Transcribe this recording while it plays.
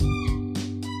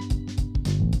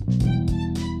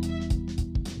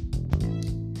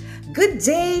Good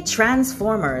day,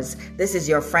 Transformers. This is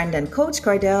your friend and coach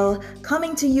Cardell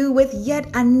coming to you with yet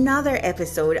another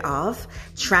episode of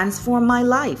Transform My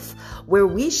Life, where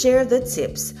we share the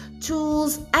tips,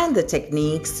 tools, and the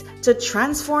techniques to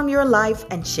transform your life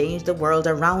and change the world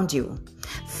around you.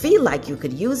 Feel like you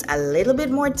could use a little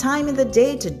bit more time in the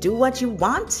day to do what you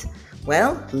want?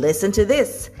 Well, listen to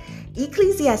this.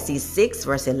 Ecclesiastes 6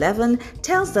 verse 11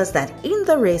 tells us that in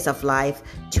the race of life,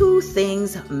 two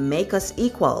things make us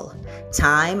equal: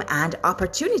 time and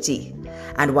opportunity.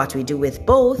 And what we do with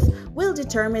both will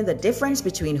determine the difference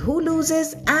between who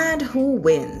loses and who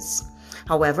wins.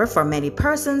 However, for many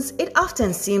persons, it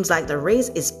often seems like the race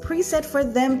is preset for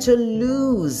them to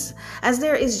lose, as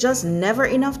there is just never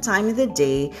enough time in the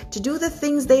day to do the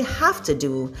things they have to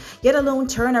do, yet alone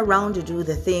turn around to do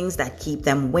the things that keep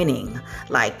them winning,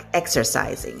 like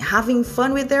exercising, having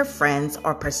fun with their friends,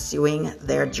 or pursuing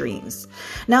their dreams.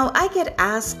 Now, I get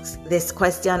asked this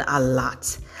question a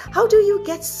lot. How do you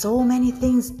get so many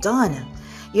things done?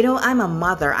 You know, I'm a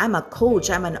mother, I'm a coach,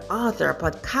 I'm an author,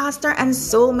 podcaster, and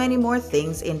so many more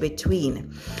things in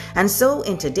between. And so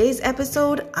in today's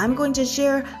episode, I'm going to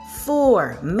share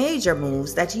 4 major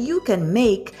moves that you can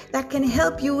make that can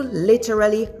help you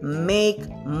literally make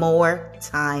more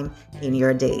time in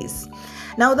your days.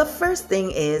 Now, the first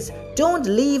thing is, don't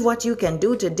leave what you can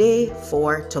do today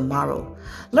for tomorrow.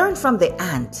 Learn from the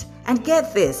ant, and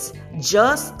get this,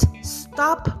 just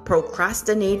stop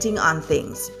procrastinating on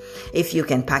things. If you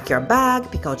can pack your bag,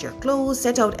 pick out your clothes,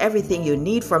 set out everything you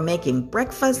need for making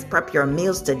breakfast, prep your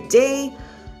meals today,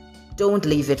 don't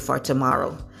leave it for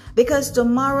tomorrow. Because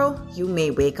tomorrow you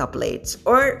may wake up late,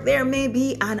 or there may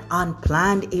be an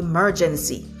unplanned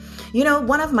emergency. You know,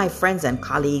 one of my friends and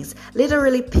colleagues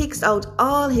literally picks out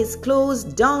all his clothes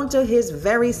down to his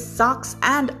very socks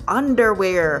and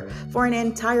underwear for an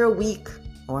entire week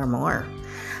or more.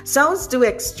 Sounds too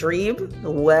extreme?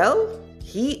 Well,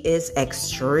 he is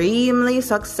extremely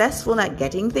successful at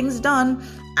getting things done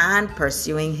and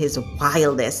pursuing his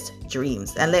wildest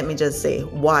dreams. And let me just say,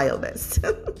 wildest.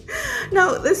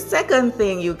 Now, the second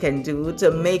thing you can do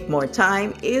to make more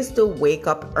time is to wake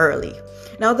up early.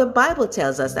 Now, the Bible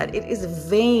tells us that it is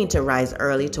vain to rise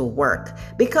early to work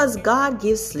because God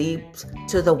gives sleep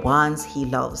to the ones He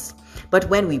loves. But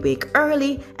when we wake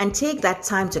early and take that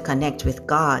time to connect with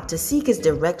God, to seek His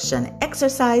direction,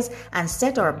 exercise, and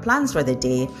set our plans for the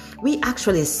day, we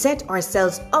actually set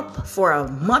ourselves up for a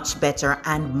much better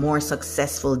and more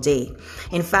successful day.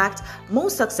 In fact,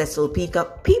 most successful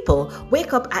people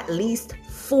wake up at least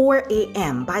 4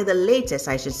 a.m. By the latest,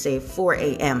 I should say 4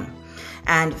 a.m.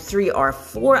 And 3 or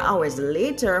 4 hours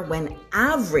later, when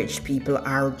average people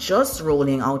are just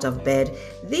rolling out of bed,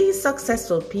 these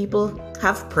successful people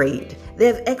have prayed,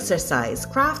 they've exercised,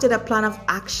 crafted a plan of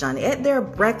action, ate their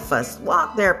breakfast,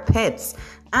 walked their pets,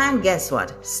 and guess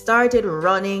what? Started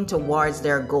running towards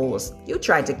their goals. You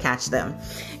tried to catch them.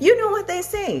 You know what they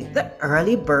say, the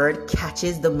early bird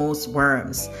catches the most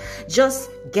worms. Just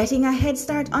getting a head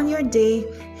start on your day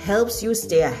helps you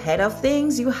stay ahead of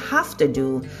things you have to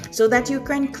do so that you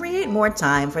can create more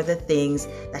time for the things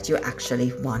that you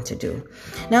actually want to do.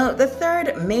 Now, the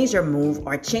third major move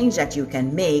or change that you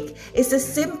can make is to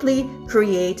simply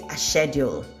create a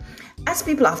schedule. As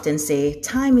people often say,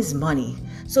 time is money.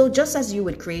 So just as you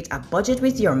would create a budget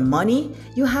with your money,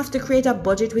 you have to create a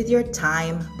budget with your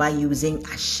time by using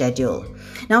a schedule.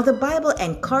 Now, the Bible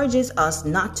encourages us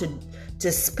not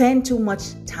to spend too much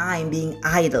time being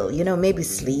idle, maybe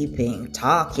sleeping,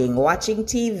 talking, watching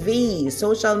TV,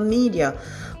 social media,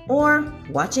 or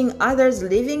watching others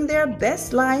living their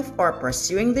best life or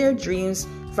pursuing their dreams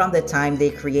from the time they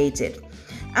created.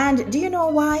 And do you know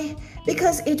why?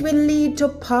 Because it will lead to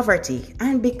poverty,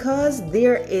 and because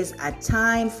there is a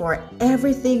time for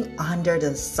everything under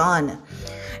the sun.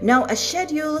 Now, a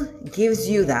schedule gives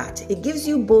you that. It gives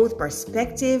you both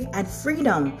perspective and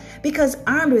freedom, because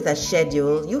armed with a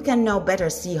schedule, you can now better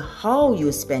see how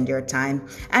you spend your time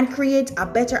and create a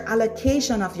better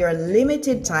allocation of your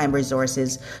limited time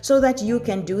resources so that you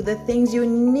can do the things you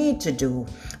need to do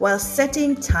while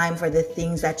setting time for the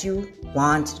things that you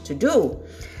want to do.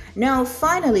 Now,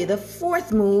 finally, the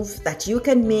fourth move that you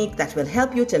can make that will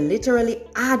help you to literally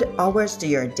add hours to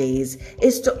your days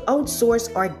is to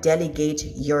outsource or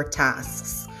delegate your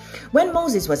tasks. When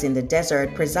Moses was in the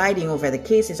desert presiding over the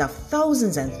cases of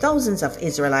thousands and thousands of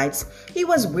Israelites, he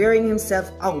was wearing himself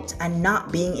out and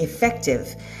not being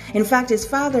effective. In fact, his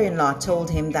father-in-law told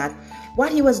him that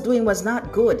what he was doing was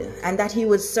not good and that he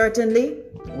would certainly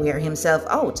wear himself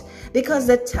out because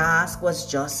the task was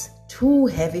just too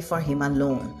heavy for him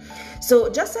alone. So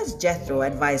just as Jethro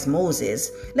advised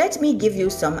Moses, let me give you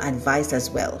some advice as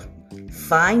well.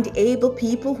 Find able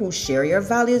people who share your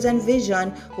values and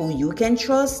vision, who you can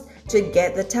trust to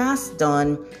get the task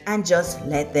done, and just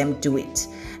let them do it.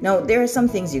 Now, there are some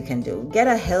things you can do. Get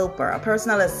a helper, a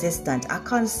personal assistant, a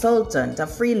consultant, a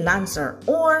freelancer,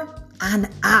 or an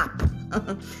app.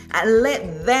 And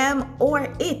let them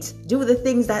or it do the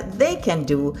things that they can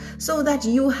do so that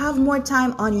you have more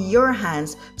time on your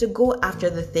hands to go after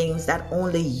the things that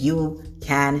only you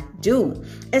can do,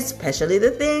 especially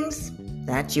the things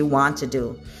that you want to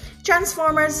do.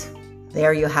 Transformers,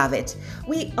 there you have it.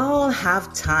 We all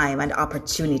have time and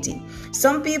opportunity.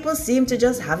 Some people seem to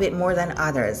just have it more than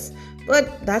others,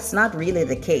 but that's not really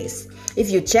the case. If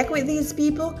you check with these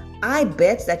people, I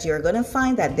bet that you're going to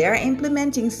find that they're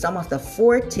implementing some of the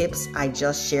 4 tips I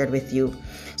just shared with you.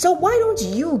 So why don't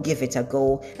you give it a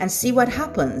go and see what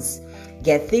happens?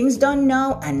 Get things done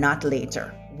now and not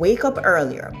later. Wake up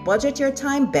earlier, budget your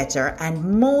time better,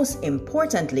 and most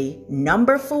importantly,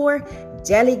 number 4,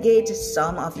 delegate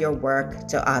some of your work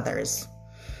to others.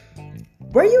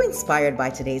 Were you inspired by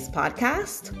today's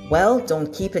podcast? Well,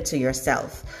 don't keep it to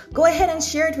yourself. Go ahead and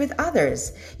share it with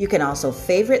others. You can also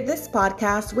favorite this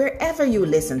podcast wherever you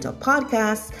listen to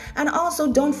podcasts. And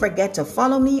also don't forget to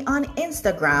follow me on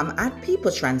Instagram at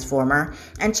People Transformer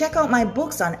and check out my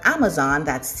books on Amazon.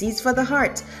 That's Seeds for the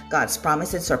Heart, God's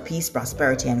Promises for Peace,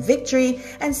 Prosperity, and Victory,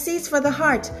 and Seeds for the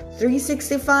Heart,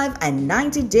 365 and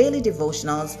 90 daily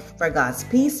devotionals for God's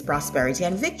peace, prosperity,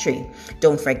 and victory.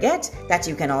 Don't forget that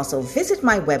you can also visit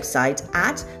my website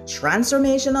at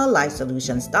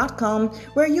transformationallifesolutions.com,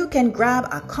 where you can grab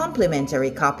a complimentary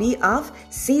copy of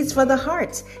Seeds for the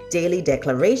Heart, Daily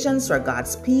Declarations for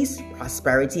God's Peace,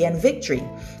 Prosperity, and Victory.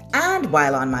 And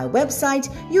while on my website,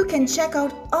 you can check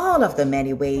out all of the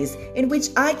many ways in which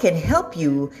I can help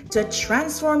you to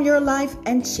transform your life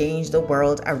and change the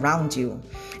world around you.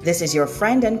 This is your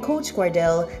friend and coach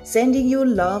Cordell, sending you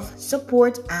love,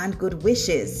 support, and good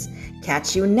wishes.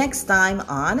 Catch you next time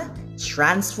on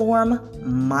Transform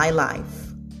My Life.